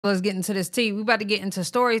Let's get into this tea. We about to get into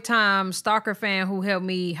story time. Stalker fan who held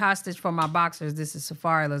me hostage for my boxers. This is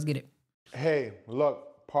Safari. Let's get it. Hey,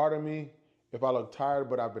 look, pardon me if I look tired,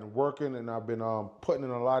 but I've been working and I've been putting in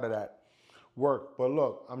a lot of that work. But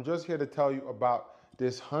look, I'm just here to tell you about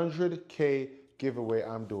this 100K giveaway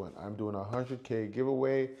I'm doing. I'm doing a 100K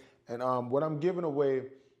giveaway, and what I'm giving away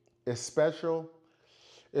is special.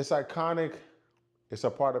 It's iconic. It's a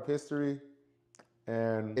part of history,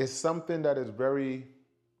 and it's something that is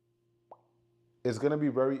it's gonna be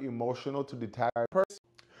very emotional to the entire person.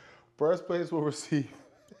 First place will receive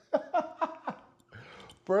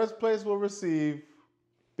First place will receive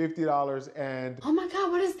 $50 and oh my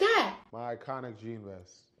God, what is that? my iconic jean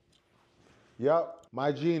vest. Yup,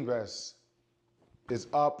 my jean vest is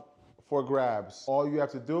up for grabs. All you have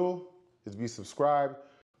to do is be subscribed.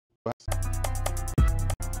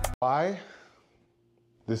 Why?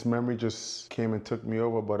 This memory just came and took me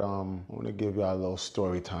over, but I want to give y'all a little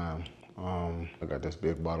story time. I got this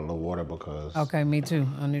big bottle of water because... Okay, me too.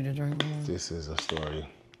 I need a drink more. This is a story.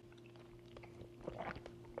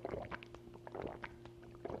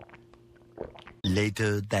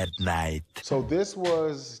 Later that night. So this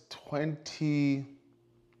was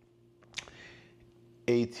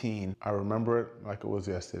 2018. I remember it like it was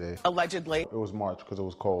yesterday. Allegedly. It was March because it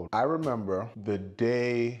was cold. I remember the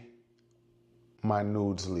day my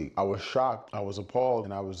nudes leaked. I was shocked, I was appalled,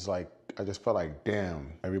 and I was like, I just felt like,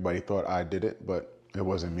 damn, everybody thought I did it, but it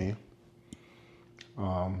wasn't me.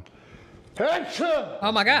 Oh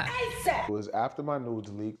my God. It was after my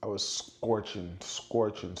nudes leaked. I was scorching.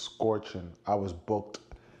 I was booked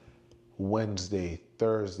Wednesday,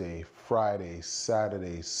 Thursday, Friday,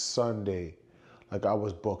 Saturday, Sunday. Like I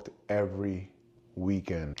was booked every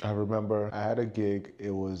weekend. I remember I had a gig,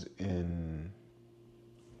 it was in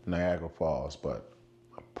Niagara Falls, but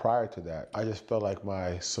prior to that, I just felt like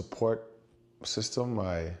my support system,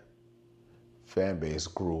 my fan base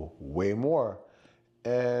grew way more.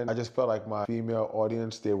 And I just felt like my female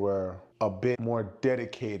audience, they were a bit more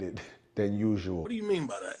dedicated than usual. What do you mean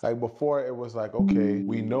by that? Like before, it was like, okay,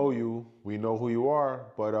 we know you, we know who you are,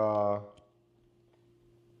 but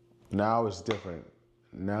now it's different.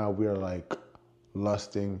 Now we're like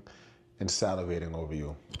lusting and salivating over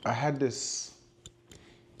you. I had this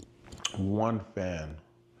one fan.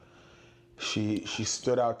 She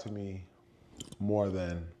stood out to me more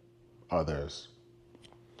than others.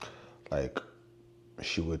 Like,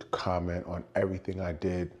 she would comment on everything I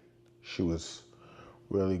did. She was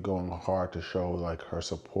really going hard to show like her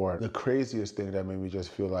support. The craziest thing that made me just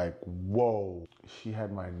feel like, whoa, she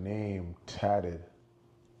had my name tatted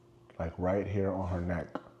like right here on her neck.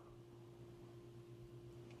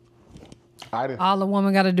 All a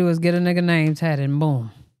woman got to do is get a nigga name tatted and boom,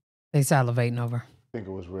 they salivating over. I think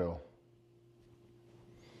it was real.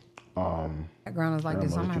 Background is like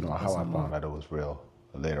this. I'm gonna let you know how I found out it was real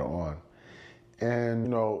later on. And, you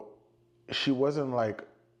know, she wasn't like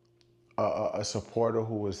a supporter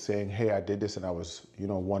who was saying, hey, I did this and I was, you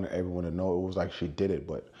know, wanted everyone to know. It was like she did it,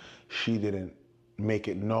 but she didn't make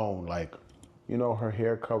it known. Like, you know, her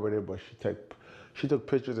hair covered it, but she took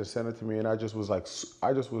pictures and sent it to me, and I just was,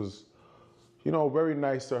 you know, very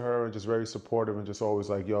nice to her and just very supportive and just always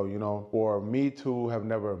like, yo, you know, for me to have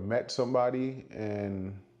never met somebody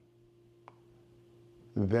and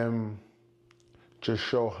them just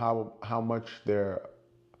show how much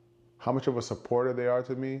of a supporter they are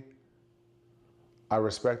to me, I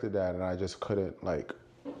respected that, and I just couldn't, like,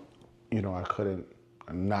 you know, I couldn't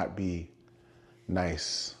not be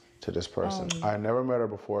nice to this person. I never met her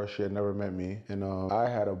before, she had never met me, and I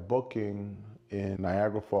had a booking in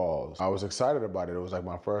Niagara Falls. I was excited about it. It was like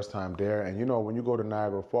my first time there, and you know, when you go to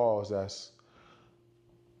Niagara Falls, that's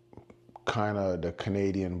kind of the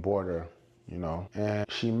Canadian border, you know. And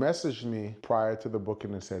she messaged me prior to the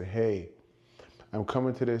booking and said, hey, I'm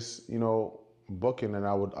coming to this, you know, booking, and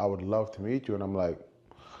I would love to meet you. And I'm like,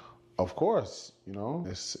 of course, you know,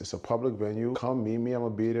 it's a public venue. Come meet me, I'm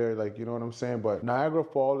gonna be there, like, you know what I'm saying? But Niagara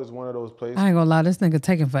Falls is one of those places. I ain't gonna lie, this nigga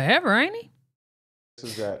taking forever, ain't he?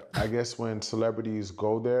 Is that I guess when celebrities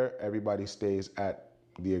go there, everybody stays at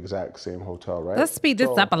the exact same hotel, right? Let's speed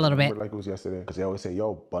this up a little bit. Like it was yesterday, because they always say,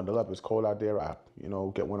 yo, bundle up, it's cold out there. I, you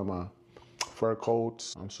know, get one of my fur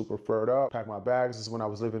coats. I'm super furred up. Pack my bags. This is when I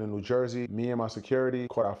was living in New Jersey. Me and my security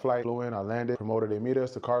caught our flight, flew in, I landed, promoted, they meet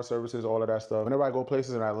us, the car services, all of that stuff. Whenever I go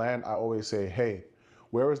places and I land, I always say, hey,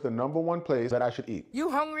 where is the #1 place that I should eat?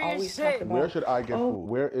 You hungry as shit. Where should I get food?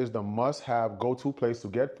 Where is the must-have go-to place to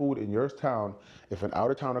get food in your town if an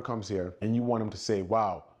out-of-towner comes here and you want them to say,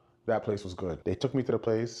 wow, that place was good? They took me to the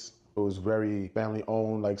place. It was very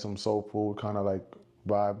family-owned, like some soul food kind of like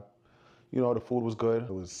vibe. You know, the food was good.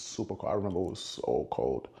 It was super cold. I remember it was so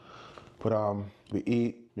cold. But we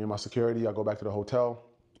eat, me and my security, I go back to the hotel.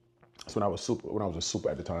 That's when I was a super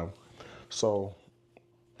at the time. So,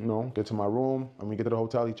 you know, get to my room. When we get to the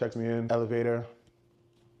hotel, he checks me in, elevator,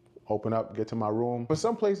 open up, get to my room. But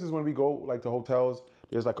some places when we go, like the hotels,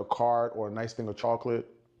 there's like a card or a nice thing of chocolate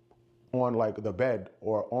on like the bed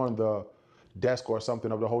or on the desk or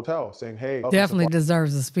something of the hotel saying, hey. Definitely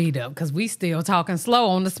deserves a speed up because we still talking slow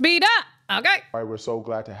on the speed up. Okay. All right, we're so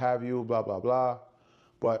glad to have you, blah, blah, blah.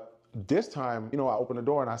 But this time, you know, I opened the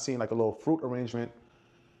door and I seen like a little fruit arrangement.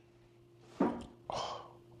 Oh,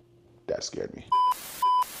 that scared me.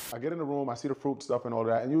 I get in the room, I see the fruit stuff and all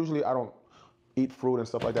that. And usually I don't eat fruit and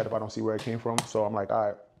stuff like that if I don't see where it came from. So I'm like, all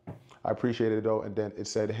right, I appreciate it though. And then it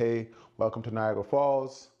said, hey, welcome to Niagara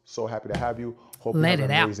Falls. So happy to have you. Hope you have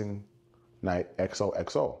an amazing night,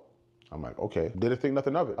 XOXO. I'm like, okay. Didn't think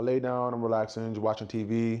nothing of it. I lay down, I'm relaxing, just watching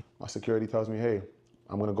TV. My security tells me, hey,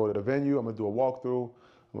 I'm gonna go to the venue, I'm gonna do a walkthrough.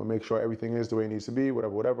 I'm gonna make sure everything is the way it needs to be,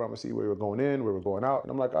 whatever, whatever. I'm gonna see where we're going in, where we're going out.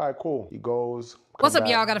 And I'm like, all right, cool. He goes. What's up,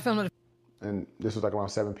 y'all? Got to film it. And this was like around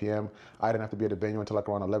 7 p.m. I didn't have to be at the venue until like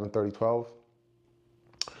around 11:30, 12.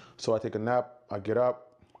 So I take a nap, I get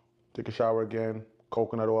up, take a shower again,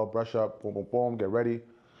 coconut oil, brush up, boom, boom, boom, get ready.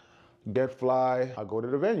 Get fly, I go to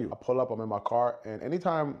the venue. I pull up, I'm in my car, and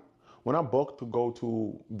anytime, when I'm booked to go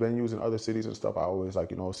to venues in other cities and stuff, I always like,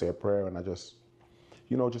 you know, say a prayer and I just,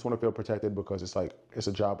 you know, just want to feel protected because it's like, it's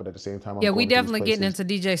a job, but at the same time, I'm we definitely getting into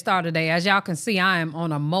DJ Star today. As y'all can see, I am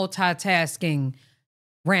on a multitasking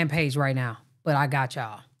rampage right now, but I got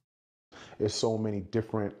y'all. There's so many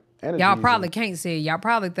different energies. Y'all probably can't see it. Y'all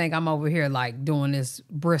probably think I'm over here like doing this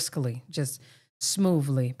briskly, just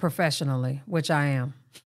smoothly, professionally, which I am.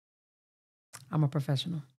 I'm a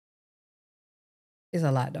professional. It's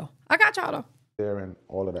a lot though. I got y'all though. There and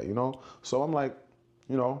all of that, you know? So I'm like,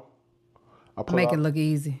 you know, I pull Make up. it look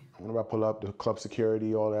easy. Whenever I pull up, the club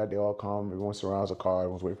security, all that, they all come. Everyone surrounds the car.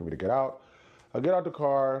 Everyone's waiting for me to get out. I get out the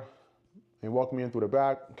car. They walk me in through the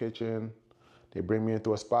back kitchen. They bring me in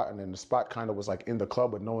through a spot, and then the spot kind of was like in the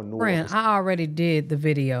club, but no one knew. Friend, I already did the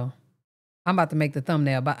video. I'm about to make the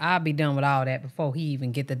thumbnail, but I'll be done with all that before he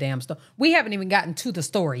even get the damn story. We haven't even gotten to the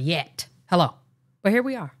story yet. Hello. But here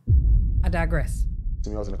we are. I digress. I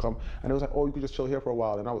was in the club, and it was like, oh, you could just chill here for a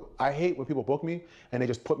while. And I hate when people book me, and they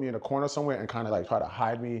just put me in a corner somewhere and kind of like try to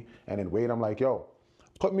hide me and then wait. I'm like, yo,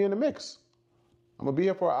 put me in the mix. I'm gonna be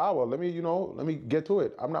here for an hour. Let me get to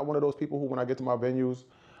it. I'm not one of those people who, when I get to my venues,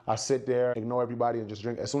 I sit there, ignore everybody, and just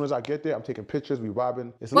drink. As soon as I get there, I'm taking pictures, we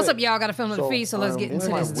vibing. What's up, y'all? Got to film the feed, so let's get into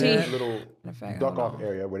this tea. Little duck-off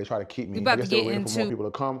area where they try to keep me. We about to get waiting into for more people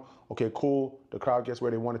to come. Okay, cool. The crowd gets where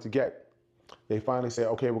they wanted to get. They finally say,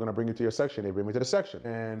 okay, we're gonna bring you to your section. They bring me to the section,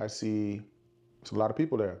 and I see there's a lot of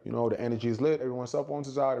people there. You know, the energy is lit. Everyone's cell phones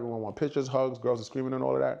is out. Everyone want pictures, hugs. Girls are screaming and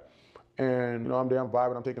all of that. And you know, I'm there, I'm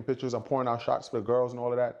vibing, I'm taking pictures, I'm pouring out shots for the girls and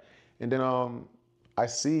all of that. And then I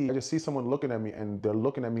just see someone looking at me, and they're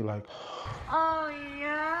looking at me like, oh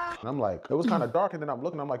yeah. And I'm like, it was kind of dark, and then I'm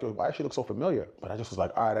looking, I'm like, yo, why she look so familiar? But I just was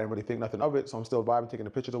like, all right, I didn't really think nothing of it, so I'm still vibing, taking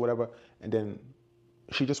the pictures or whatever. And then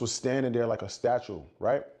she just was standing there like a statue,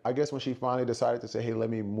 right? I guess when she finally decided to say, hey, let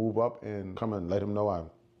me move up and come and let him know I'm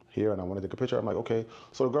here and I want to take a picture, I'm like, okay.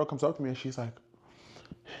 So the girl comes up to me and she's like,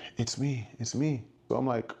 it's me, it's me. So I'm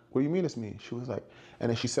like, what do you mean it's me? She was like, and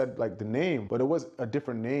then she said like the name, but it was a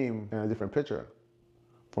different name and a different picture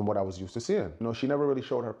from what I was used to seeing. You know, she never really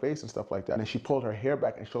showed her face and stuff like that. And then she pulled her hair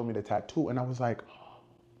back and showed me the tattoo. And I was like,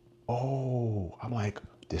 oh, I'm like,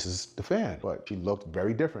 this is the fan. But she looked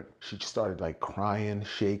very different. She started like crying,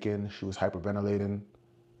 shaking. She was hyperventilating.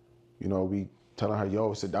 You know, we telling her,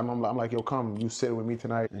 yo, sit down. I'm like, yo, come, you sit with me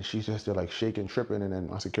tonight. And she's just there like shaking, tripping. And then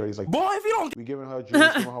my security's like, boy, if you don't. We giving her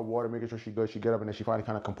juice, giving her water, making sure she's good. She get up and then she finally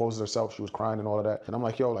kind of composes herself. She was crying and all of that. And I'm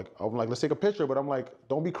like, yo, like, I'm like, let's take a picture. But I'm like,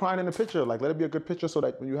 don't be crying in the picture. Like, let it be a good picture so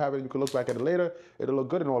that when you have it, you can look back at it later. It'll look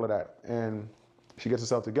good and all of that. And she gets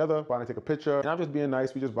herself together, finally take a picture. And I'm just being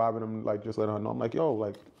nice. We just vibing and like, just letting her know. I'm like, yo,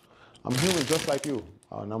 like, I'm human just like you.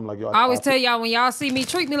 And I'm like, yo. I always tell y'all when y'all see me,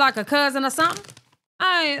 treat me like a cousin or something.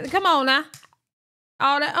 Come on now.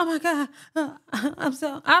 All that, oh my God,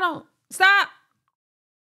 I don't, stop.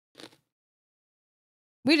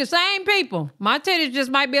 We the same people. My titties just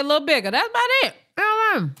might be a little bigger. That's about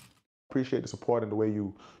it. Appreciate the support and the way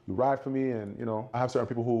you ride for me. And, you know, I have certain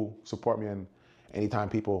people who support me, and anytime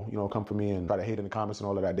people, you know, come for me and try to hate in the comments and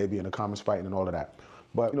all of that, they be in the comments fighting and all of that.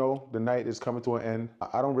 But, you know, the night is coming to an end.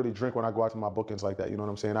 I don't really drink when I go out to my bookings like that, you know what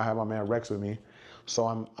I'm saying? I have my man Rex with me.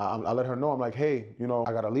 So I let her know, I'm like, hey, you know,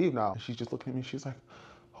 I gotta leave now. And she's just looking at me, she's like,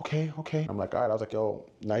 okay. I'm like, all right. I was like, yo,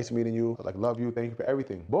 nice meeting you. I like, love you, thank you for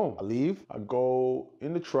everything. Boom, I leave. I go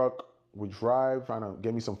in the truck. We drive, trying to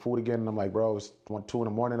get me some food again. And I'm like, bro, it's 2 in the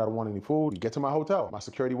morning. I don't want any food. We get to my hotel. My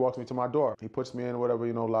security walks me to my door. He puts me in, whatever,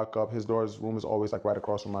 you know, lock up. His room is always like right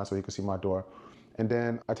across from mine so he can see my door. And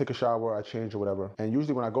then I take a shower, I change or whatever. And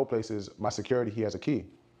usually when I go places, my security, he has a key.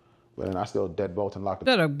 But then I still deadbolt and lock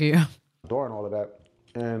the door and all of that.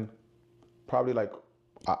 And probably like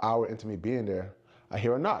an hour into me being there, I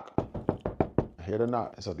hear a knock. I hear the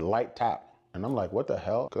knock. It's a light tap. And I'm like, what the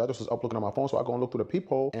hell? Because I just was up looking at my phone, so I go and look through the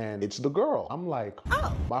peephole, and it's the girl. I'm like,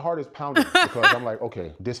 oh. My heart is pounding because I'm like,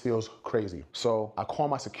 okay, this feels crazy. So I call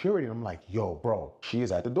my security, and I'm like, yo, bro, she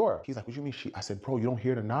is at the door. He's like, what do you mean she? I said, bro, you don't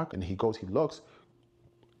hear the knock? And he goes, he looks,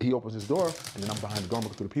 he opens his door, and then I'm behind the door, I'm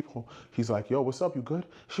looking through the peephole. He's like, yo, what's up, you good?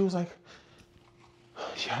 She was like,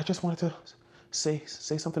 yeah, I just wanted to say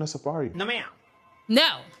something to Safari. No, ma'am.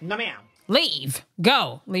 No. No, ma'am. Leave.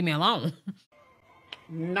 Go. Leave me alone.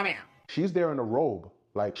 No, ma'am. She's there in a robe,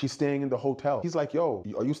 like she's staying in the hotel. He's like, yo,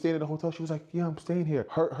 are you staying in the hotel? She was like, yeah, I'm staying here.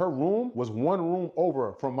 Her room was one room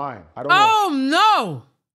over from mine. I don't know. Oh, no.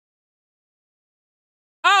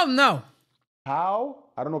 Oh, no. How?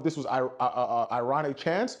 I don't know if this was ironic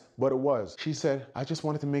chance, but it was. She said, I just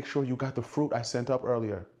wanted to make sure you got the fruit I sent up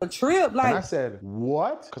earlier. A trip, like. And I said,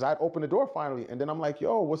 what? Because I'd opened the door finally. And then I'm like,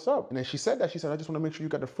 yo, what's up? And then she said that. She said, I just want to make sure you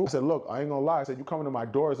got the fruit. I said, look, I ain't gonna lie. I said, you coming to my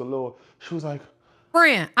door is a little. She was like,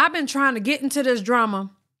 Friend, I've been trying to get into this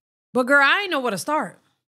drama, but girl, I ain't know where to start.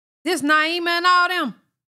 This Naima and all them.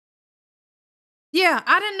 Yeah,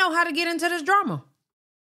 I didn't know how to get into this drama.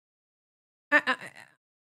 Aren't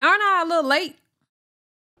I a little late?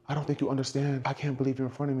 I don't think you understand. I can't believe you're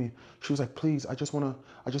in front of me. She was like, please, I just wanna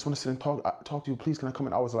sit and talk to you. Please, can I come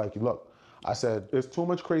in? I was like, look, I said, there's too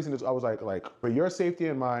much craziness. I was like, for your safety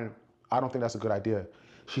and mine, I don't think that's a good idea.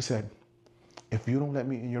 She said, if you don't let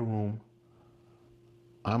me in your room,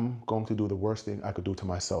 I'm going to do the worst thing I could do to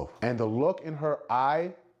myself. And the look in her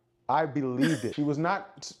eye, I believed it. She was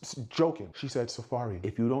not joking. She said, Safari,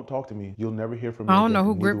 if you don't talk to me, you'll never hear from me. I don't know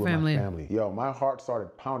who Neither Grip will family my is. family. Yo, my heart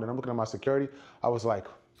started pounding. I'm looking at my security. I was like,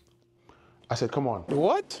 I said, come on.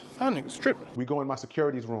 What? That nigga's tripping. We go in my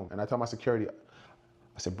security's room, and I tell my security,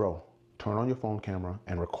 I said, bro, turn on your phone camera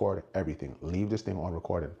and record everything. Leave this thing on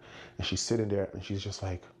recording. And she's sitting there, and she's just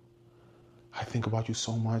like, I think about you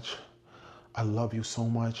so much. I love you so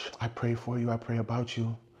much. I pray for you. I pray about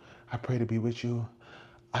you. I pray to be with you.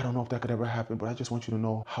 I don't know if that could ever happen, but I just want you to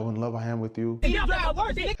know how in love I am with you.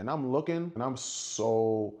 And I'm looking, and I'm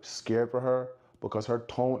so scared for her because her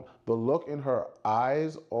tone, the look in her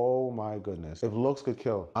eyes, oh my goodness. If looks could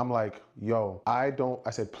kill. I'm like, yo, I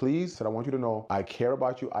said, please, I said, I want you to know I care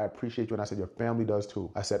about you. I appreciate you. And I said, your family does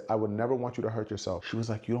too. I said, I would never want you to hurt yourself. She was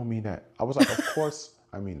like, you don't mean that. I was like, of course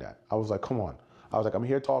I mean that. I was like, come on. I was like, I'm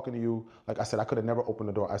here talking to you. Like I said, I could have never opened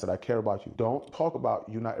the door. I said, I care about you. Don't talk about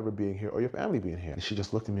you not ever being here or your family being here. And she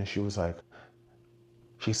just looked at me and she was like,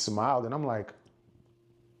 she smiled. And I'm like,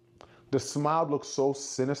 the smile looked so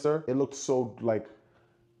sinister. It looked so like,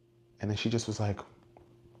 and then she just was like,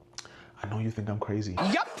 I know you think I'm crazy.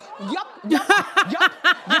 Yup.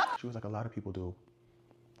 She was like, a lot of people do.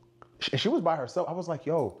 And she was by herself. I was like,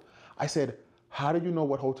 yo, I said, how did you know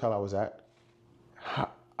what hotel I was at?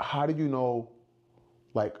 How did you know?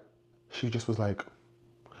 Like, she just was like,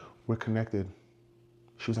 we're connected.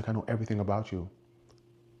 She was like, I know everything about you.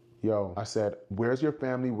 Yo, I said, where's your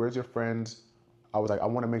family? Where's your friends? I was like, I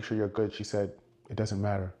want to make sure you're good. She said, it doesn't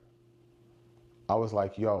matter. I was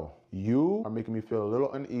like, yo, you are making me feel a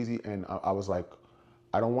little uneasy. And I was like,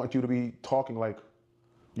 I don't want you to be talking like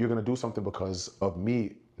you're going to do something because of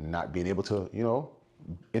me not being able to, you know,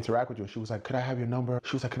 interact with you. And she was like, could I have your number?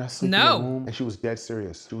 She was like, can I sleep in your room? And she was dead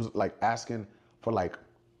serious. She was like asking for like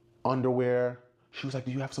underwear. She was like,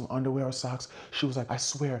 do you have some underwear or socks? She was like, I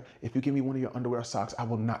swear, if you give me one of your underwear or socks, I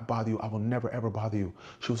will not bother you. I will never, ever bother you.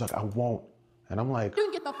 She was like, I won't. And I'm like, You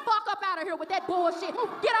can get the fuck up out of here with that bullshit.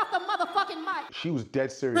 Get off the motherfucking mic. she was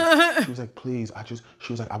dead serious. She was like, please,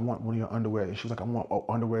 she was like, I want one of your underwear. And she was like, I want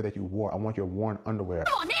underwear that you wore. I want your worn underwear.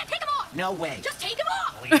 Come on, man, take them off. No way. Just take them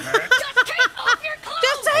off. Just take off your clothes.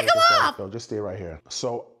 Just take them off. So just stay right here.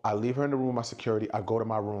 So I leave her in the room, my security. I go to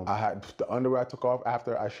my room. I had the underwear I took off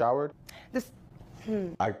after I showered.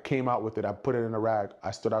 I came out with it. I put it in a rag.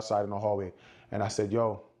 I stood outside in the hallway and I said,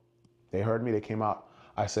 yo, they heard me. They came out.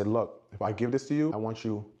 I said, look, if I give this to you, I want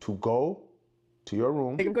you to go to your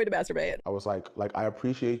room. I'm going to masturbate. I was like, I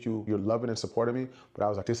appreciate you. You're loving and supporting me. But I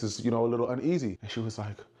was like, this is, you know, a little uneasy. And she was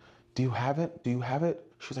like, do you have it? Do you have it?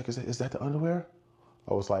 She was like, is that the underwear?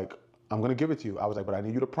 I was like, I'm going to give it to you. I was like, but I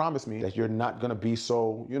need you to promise me that you're not going to be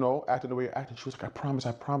so, you know, acting the way you're acting. She was like, I promise,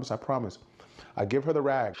 I promise, I promise. I give her the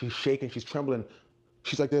rag. She's shaking. She's trembling.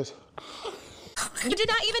 She's like this. You did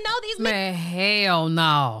not even know these Man, hell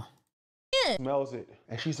no. Smells it.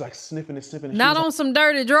 And she's like sniffing it, sniffing it. Not on some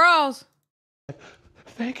dirty drawers.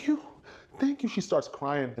 Thank you. Thank you. She starts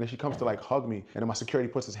crying and then she comes to like hug me. And then my security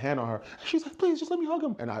puts his hand on her. She's like, please just let me hug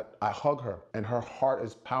him. And I hug her and her heart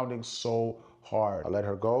is pounding so hard. I let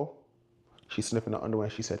her go. She's sniffing the underwear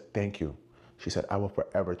and she said, thank you. She said, I will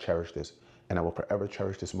forever cherish this. And I will forever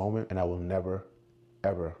cherish this moment. And I will never,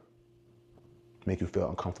 ever make you feel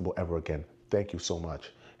uncomfortable ever again. Thank you so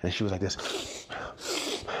much. And she was like this.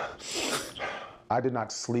 I did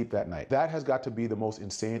not sleep that night. That has got to be the most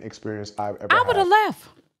insane experience I've ever had. I would have left.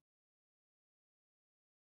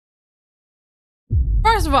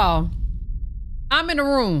 First of all, I'm in a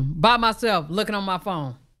room by myself looking on my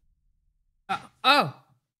phone. Oh.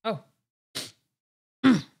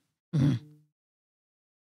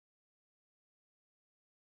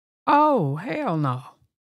 Oh, hell no.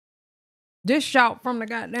 This shout from the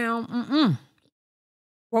goddamn,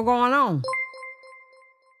 What going on?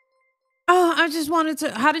 Oh, I just wanted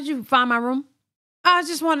to, how did you find my room? I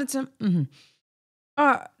just wanted to,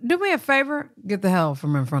 do me a favor, get the hell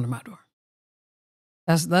from in front of my door.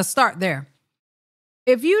 Let's start there.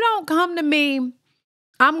 If you don't come to me,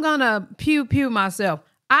 I'm gonna pew myself.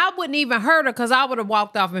 I wouldn't even hurt her because I would have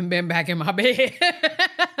walked off and been back in my bed.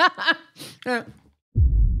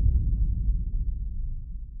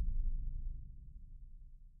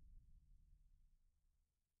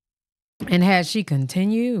 And had she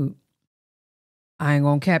continued, I ain't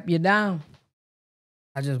gonna cap you down.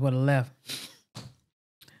 I just would have left.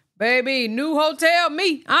 Baby, new hotel,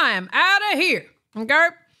 me. I am out of here. Okay?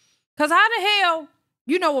 Because how the hell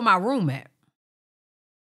you know where my room at?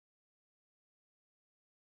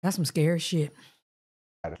 That's some scary shit.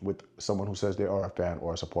 With someone who says they are a fan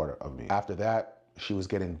or a supporter of me. After that, she was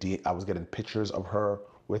getting I was getting pictures of her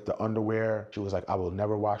with the underwear. She was like, I will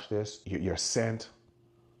never wash this. Your scent.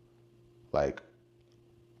 Like,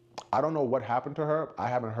 I don't know what happened to her. I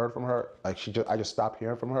haven't heard from her. Like, I just stopped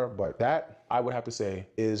hearing from her. But that, I would have to say,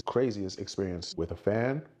 is craziest experience with a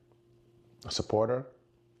fan, a supporter,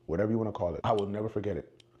 whatever you want to call it. I will never forget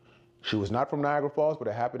it. She was not from Niagara Falls, but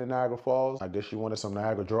it happened in Niagara Falls. I guess she wanted some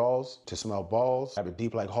Niagara draws to smell balls, have it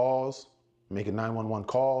deep like halls, making 911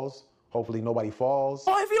 calls. Hopefully nobody falls.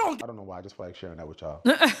 Oh, if you don't. I don't know why. I just feel like sharing that with y'all.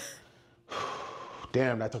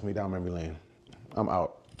 Damn, that took me down memory lane. I'm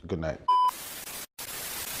out. Good night.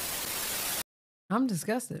 I'm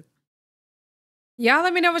disgusted. Y'all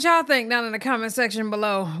let me know what y'all think down in the comment section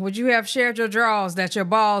below. Would you have shared your drawers that your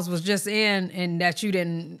balls was just in and that you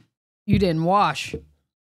didn't wash?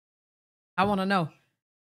 I want to know.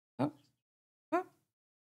 Oh,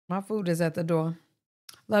 my food is at the door.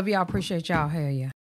 Love y'all. Appreciate y'all. Hell yeah.